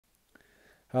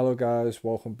Hello guys,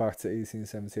 welcome back to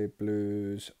 1878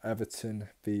 Blues. Everton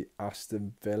v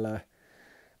Aston Villa.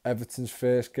 Everton's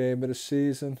first game of the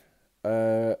season.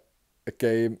 A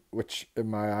game which in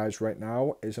my eyes right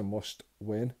now is a must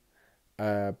win.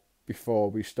 Uh,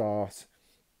 Before we start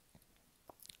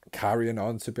carrying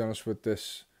on, to be honest with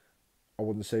this, I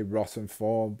wouldn't say rotten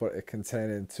form, but it can turn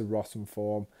into rotten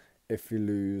form if we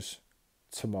lose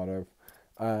tomorrow.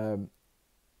 Um,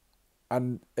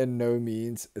 and in no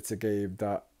means it's a game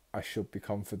that I should be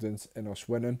confident in us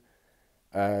winning.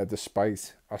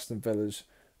 Despite Aston Villa's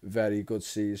very good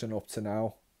season up to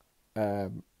now,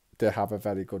 um, they have a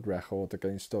very good record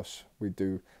against us. We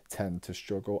do tend to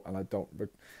struggle, and I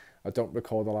don't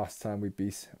recall the last time we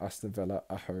beat Aston Villa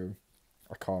at home.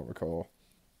 I can't recall.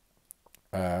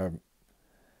 Um,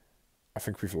 I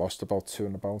think we've lost about two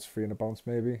and a bounce, three and a bounce,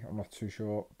 maybe. I'm not too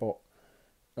sure, but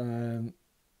um,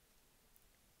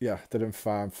 yeah, they're in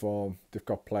fine form. They've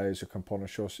got players who can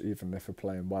punish us, even if we're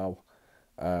playing well.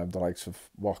 The likes of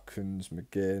Watkins,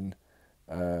 McGinn,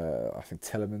 I think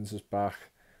Tillemans is back,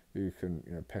 who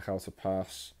can pick out a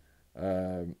pass.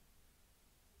 Um,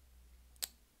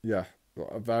 yeah,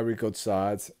 a very good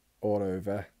side all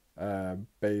over.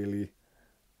 Bailey,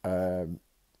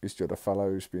 who's the other fellow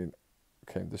who's been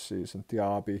came this season.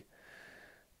 Diaby,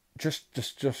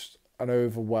 just an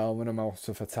overwhelming amount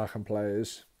of attacking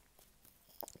players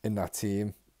in that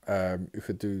team, who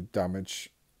could do damage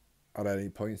at any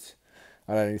point,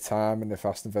 at any time, and if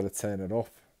Aston Villa turn it up,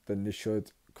 then they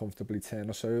should comfortably turn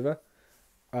us over.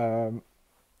 Um,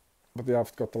 but they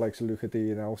have got the likes of Luca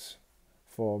Dean out,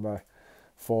 former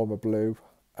Blue,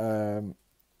 who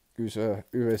is a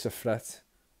threat.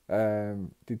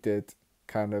 They did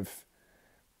kind of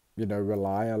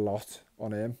rely a lot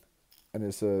on him and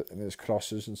his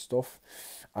crosses and stuff,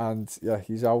 and yeah,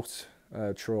 he's out.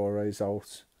 Traore's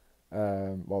out.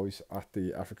 While he's at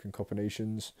the African Cup of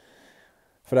Nations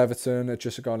for Everton. It's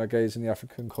just gone against in the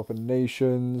African Cup of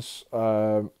Nations.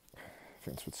 I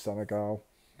think it's with Senegal.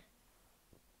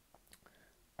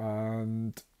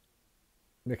 And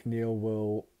Nick Neal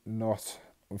will not,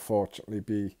 unfortunately,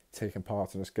 be taking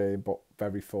part in this game, but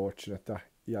very fortunate that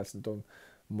he hasn't done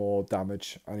more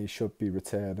damage, and he should be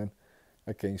returning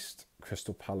against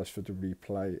Crystal Palace for the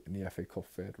replay in the FA Cup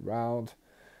third round.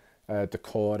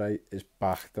 Decore is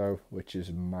back though, which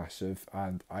is massive,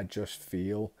 and I just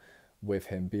feel with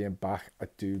him being back, I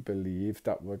do believe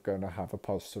that we're going to have a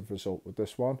positive result with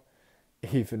this one,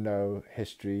 even though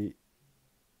history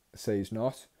says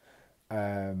not.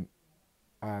 Um,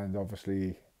 and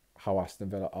obviously how Aston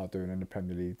Villa are doing in the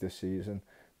Premier League this season.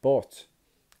 But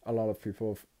a lot of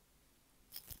people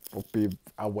will be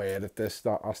aware of this,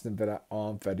 that Aston Villa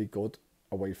aren't very good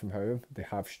away from home. They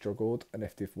have struggled, and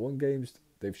if they've won games,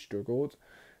 they've struggled.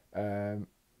 Um,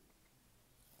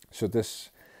 so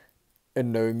this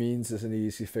in no means is an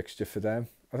easy fixture for them.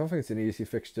 I don't think it's an easy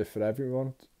fixture for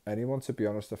anyone, to be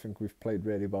honest. I think we've played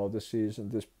really well this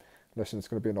season. It's going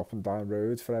to be an up and down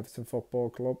road for Everton Football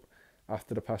Club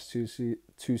after the past two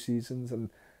seasons,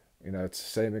 and it's the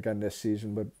same again this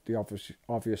season with the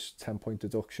obvious 10-point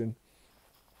deduction.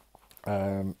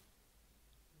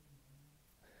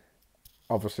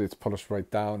 Obviously it's put us right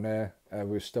down there.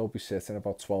 We'll still be sitting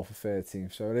about 12th or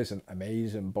 13th, so it isn't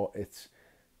amazing, but it's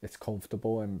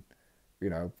comfortable, and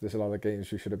there's a lot of games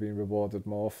we should have been rewarded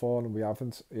more for, and we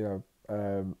haven't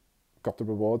got the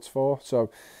rewards for. So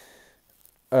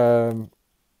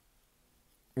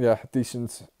yeah,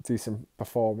 decent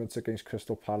performance against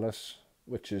Crystal Palace,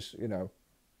 which is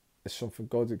is something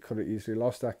good. We could have easily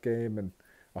lost that game, and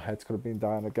our heads could have been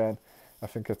down again. I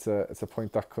think it's a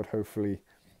point that could hopefully,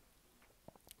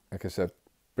 like I said,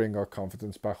 bring our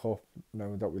confidence back up,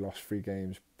 knowing that we lost 3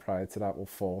 games prior to that. Well,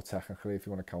 4 technically, if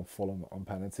you want to count Fulham on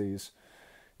penalties,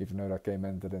 even though that game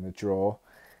ended in a draw.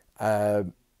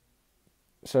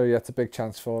 So yeah, it's a big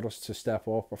chance for us to step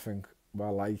up. I think we're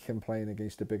liking playing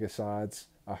against the bigger sides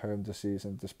at home this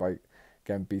season, despite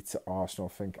getting beat to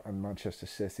Arsenal, I think, and Manchester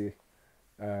City.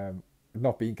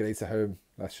 Not being great at home,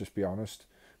 let's just be honest.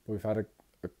 But we've had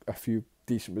a few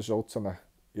decent results on I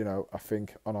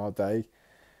think on our day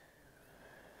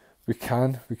we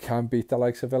can beat the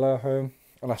likes of Villa at home,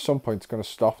 and at some point it's going to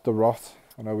stop the rot.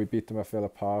 I know we beat them at Villa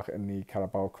Park in the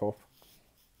Carabao Cup,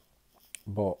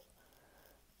 but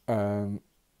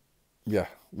yeah,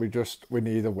 we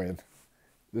need a win.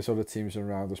 There's other teams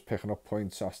around us picking up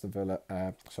points. Aston Villa,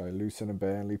 Luton and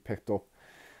Burnley picked up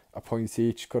a point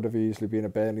each. Could have easily been a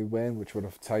Burnley win, which would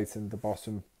have tightened the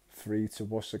bottom 3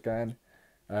 to us again.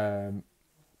 But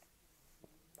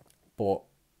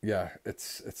yeah,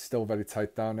 it's still very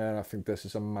tight down there, and I think this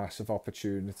is a massive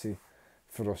opportunity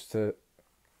for us to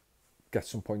get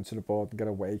some points on the board and get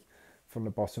away from the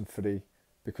bottom three,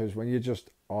 because when you're just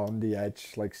on the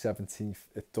edge, like 17th,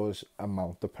 it does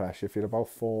amount the pressure. If you're about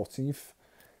 14th,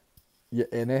 you're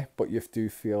in it, but you do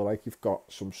feel like you've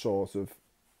got some sort of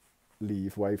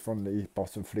leeway from the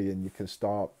bottom three, and you can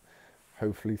start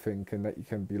hopefully thinking that you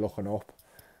can be looking up.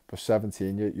 But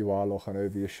 17, you are looking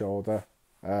over your shoulder.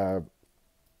 But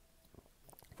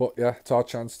yeah, it's our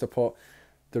chance to put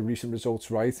the recent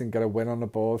results right and get a win on the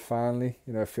board finally.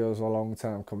 You know, it feels a long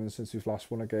time coming since we've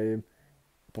last won a game.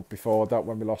 But before that,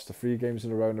 when we lost the 3 games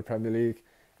in a row in the Premier League,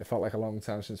 it felt like a long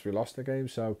time since we lost a game.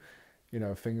 So, you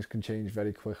know, things can change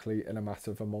very quickly in a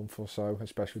matter of a month or so,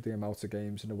 especially with the amount of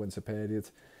games in the winter period.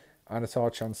 And it's our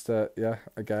chance to, yeah,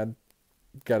 again,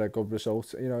 get a good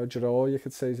result. You know, a draw, you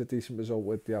could say, is a decent result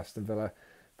with the Aston Villa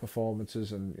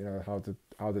performances and, you know,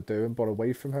 how they're doing. But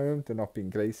away from home, they're not being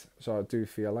great. So I do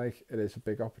feel like it is a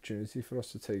big opportunity for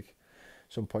us to take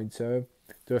some points home.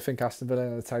 Do I think Aston Villa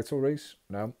in the title race?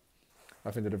 No. I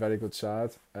think they're a very good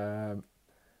side.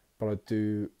 But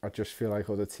I just feel like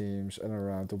other teams in and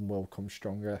around them will come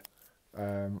stronger.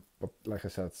 But like I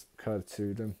said, credit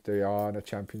to them. They are in a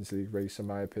Champions League race, in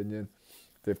my opinion.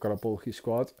 They've got a bulky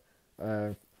squad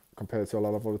compared to a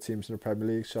lot of other teams in the Premier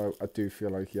League. So I do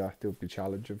feel like, yeah, they'll be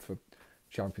challenging for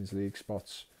Champions League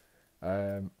spots.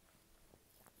 But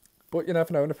you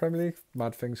never know in the Premier League.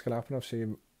 Mad things can happen. I've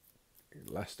seen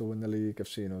Leicester win the league. I've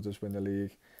seen others win the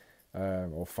league.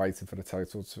 Or fighting for the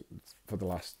title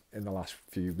in the last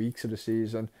few weeks of the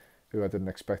season, who I didn't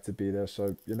expect to be there.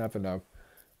 So you never know.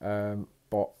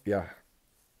 But yeah,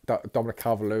 Dominic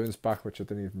Calvert-Lewin's back, which I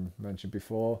didn't even mention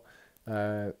before.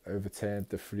 Overturned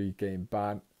the 3-game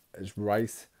ban is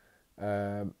right.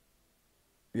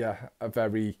 Yeah, a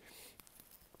very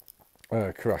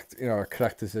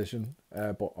correct decision.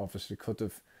 But obviously could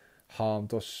have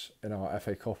harmed us in our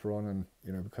FA Cup run, and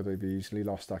you know we could have easily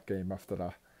lost that game after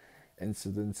that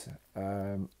incident.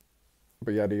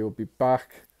 But yeah, he'll be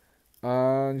back,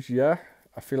 and yeah,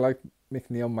 I feel like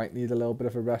McNeil might need a little bit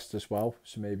of a rest as well,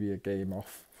 so maybe a game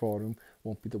off for him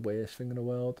won't be the worst thing in the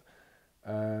world.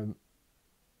 And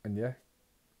yeah,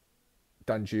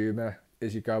 Danjuma,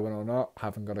 is he going or not?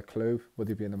 Haven't got a clue. Will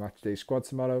he be in the matchday squad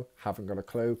tomorrow? Haven't got a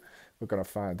clue. We're going to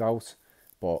find out.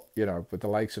 But, you know, with the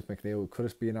likes of McNeil, who could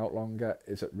have been out longer,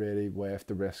 is it really worth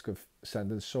the risk of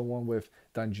sending someone with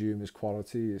Danjuma's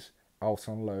qualities out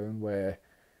on loan, where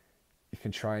you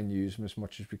can try and use him as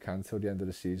much as we can till the end of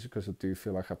the season? Because I do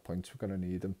feel like at points we're going to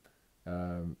need him.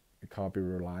 You can't be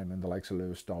relying on the likes of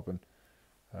Lewis Dobbin.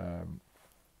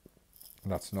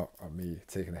 And that's not me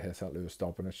taking a hit at Lewis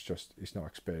Dobbin. It's just he's not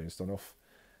experienced enough,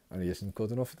 and he isn't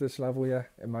good enough at this level yet,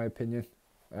 in my opinion.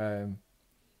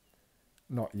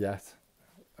 Not yet.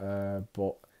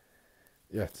 But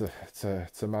yeah, it's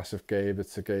a massive game.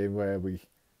 It's a game where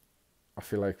I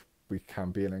feel like we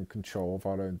can be in control of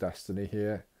our own destiny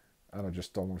here, and I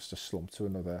just don't want us to slump to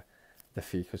another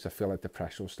defeat, because I feel like the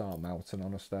pressure will start mounting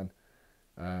on us then.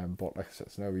 But like I said,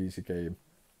 it's no easy game.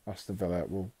 Aston Villa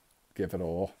will give it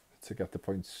all to get the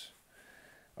points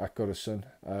at Goodison,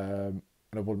 and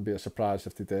it wouldn't be a surprise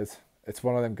if they did. It's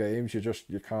one of them games you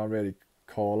can't really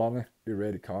call on it. You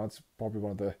really can't. It's probably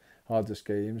one of the hardest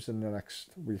games in the next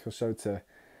week or so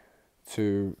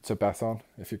to bet on,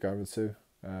 if you're going to.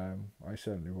 I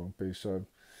certainly won't be. So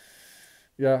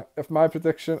yeah, if my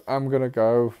prediction, I'm going to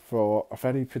go for a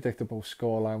very predictable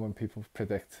scoreline when people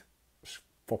predict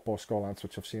football scorelines,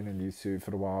 which I've seen on YouTube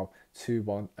for a while.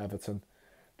 2-1 Everton.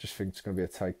 Just think it's going to be a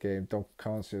tight game.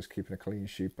 Can't see us keeping a clean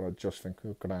sheet, but I just think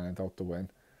we'll grind out the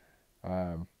win.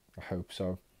 I hope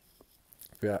so.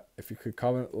 But yeah, if you could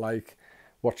comment,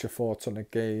 what's your thoughts on the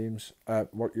games?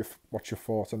 What's your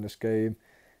thoughts on this game?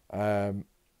 Yeah,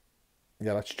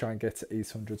 let's try and get to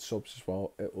 800 subs as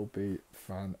well. It will be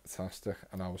fantastic,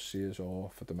 and I will see you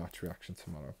all for the match reaction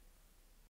tomorrow.